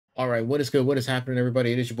All right, what is good? What is happening,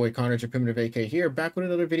 everybody? It is your boy Connor, your primitive AK here, back with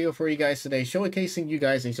another video for you guys today, showcasing you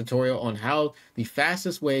guys a tutorial on how the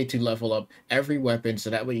fastest way to level up every weapon,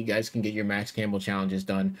 so that way you guys can get your max camo challenges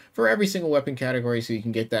done for every single weapon category, so you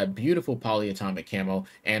can get that beautiful polyatomic camo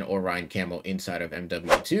and Orion camo inside of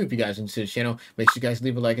MW2. If you guys are into the channel, make sure you guys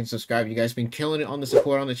leave a like and subscribe. You guys been killing it on the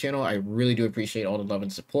support on the channel. I really do appreciate all the love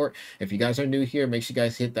and support. If you guys are new here, make sure you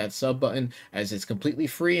guys hit that sub button, as it's completely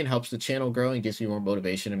free and helps the channel grow and gives me more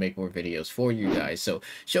motivation to make more videos for you guys. So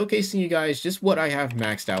showcasing you guys just what I have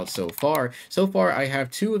maxed out so far. So far I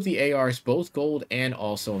have two of the ARs, both gold and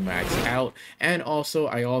also maxed out, and also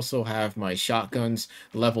I also have my shotguns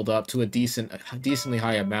leveled up to a decently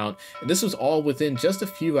high amount. And this was all within just a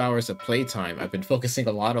few hours of playtime. I've been focusing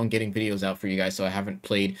a lot on getting videos out for you guys, so I haven't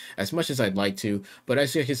played as much as I'd like to, but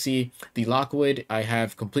as you can see, the Lockwood I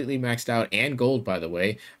have completely maxed out, and gold, by the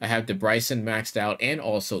way. I have the Bryson maxed out and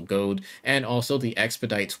also gold, and also the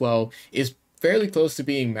Expedite 12 is fairly close to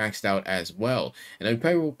being maxed out as well. And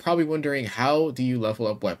I'm probably wondering, how do you level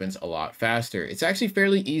up weapons a lot faster? It's actually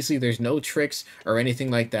fairly easy. There's no tricks or anything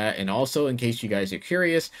like that. And also, in case you guys are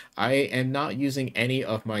curious, I am not using any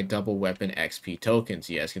of my double weapon XP tokens.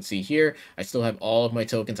 You guys can see here, I still have all of my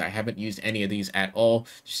tokens. I haven't used any of these at all.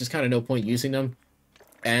 There's just kind of no point using them.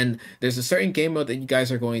 And there's a certain game mode that you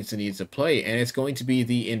guys are going to need to play, and it's going to be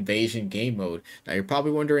the invasion game mode. Now you're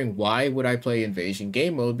probably wondering, why would I play invasion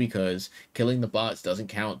game mode? Because killing the bots doesn't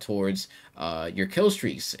count towards your kill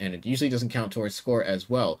streaks, and it usually doesn't count towards score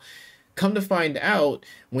as well. Come to find out,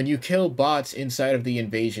 when you kill bots inside of the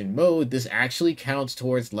invasion mode, this actually counts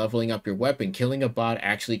towards leveling up your weapon. Killing a bot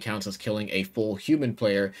actually counts as killing a full human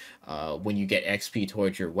player when you get XP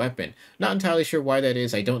towards your weapon. Not entirely sure why that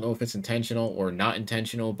is. I don't know if it's intentional or not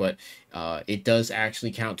intentional, but it does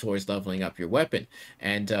actually count towards leveling up your weapon.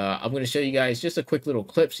 And I'm going to show you guys just a quick little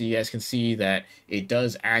clip so you guys can see that it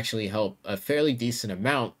does actually help a fairly decent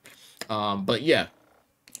amount. But yeah.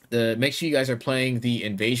 Make sure you guys are playing the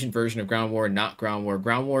invasion version of Ground War, not Ground War.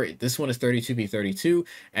 Ground War, this one is 32v32,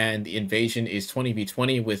 and the invasion is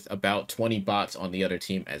 20v20 with about 20 bots on the other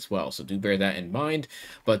team as well. So do bear that in mind.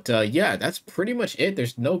 But yeah, that's pretty much it.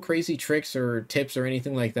 There's no crazy tricks or tips or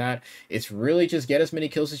anything like that. It's really just get as many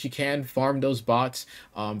kills as you can, farm those bots.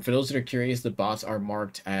 For those that are curious, the bots are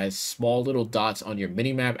marked as small little dots on your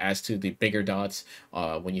minimap, as to the bigger dots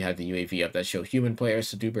when you have the UAV up that show human players.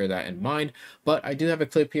 So do bear that in mind. But I do have a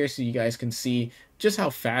clip here so you guys can see just how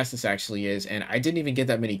fast this actually is. And I didn't even get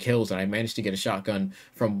that many kills, and I managed to get a shotgun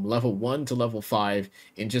from level 1 to level 5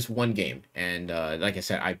 in just one game. And like I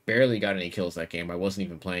said, I barely got any kills that game. I wasn't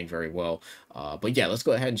even playing very well. But yeah, let's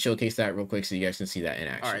go ahead and showcase that real quick so you guys can see that in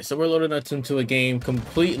action. All right, so we're loading up into a game,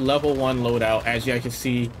 complete level 1 loadout. As you guys can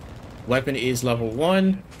see, weapon is level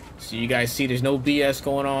 1. So you guys see there's no BS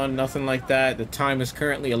going on, nothing like that. The time is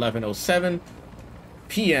currently 11:07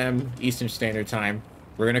 p.m. Eastern Standard Time.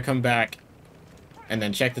 We're going to come back and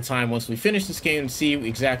then check the time once we finish this game and see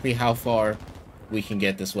exactly how far we can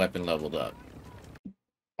get this weapon leveled up.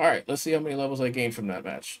 Alright, let's see how many levels I gained from that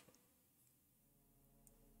match.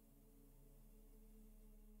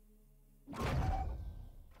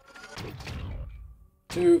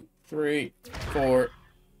 Two, three, four.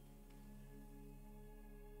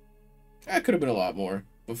 That could have been a lot more.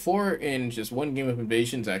 Before, in just one game of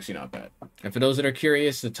invasion, is actually not bad. And for those that are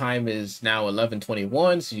curious, the time is now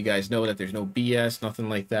 11:21, so you guys know that there's no BS, nothing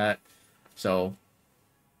like that. So,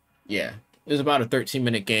 yeah. It was about a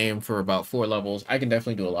 13-minute game for about 4 levels. I can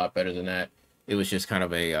definitely do a lot better than that. It was just kind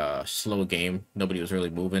of a slow game. Nobody was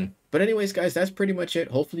really moving. But anyways, guys, that's pretty much it.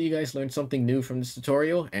 Hopefully you guys learned something new from this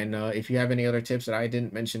tutorial. And if you have any other tips that I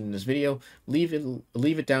didn't mention in this video, leave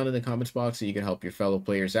it down in the comments box so you can help your fellow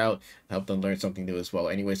players out, help them learn something new as well.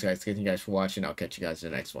 Anyways, guys, thank you guys for watching. I'll catch you guys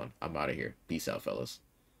in the next one. I'm out of here. Peace out, fellas.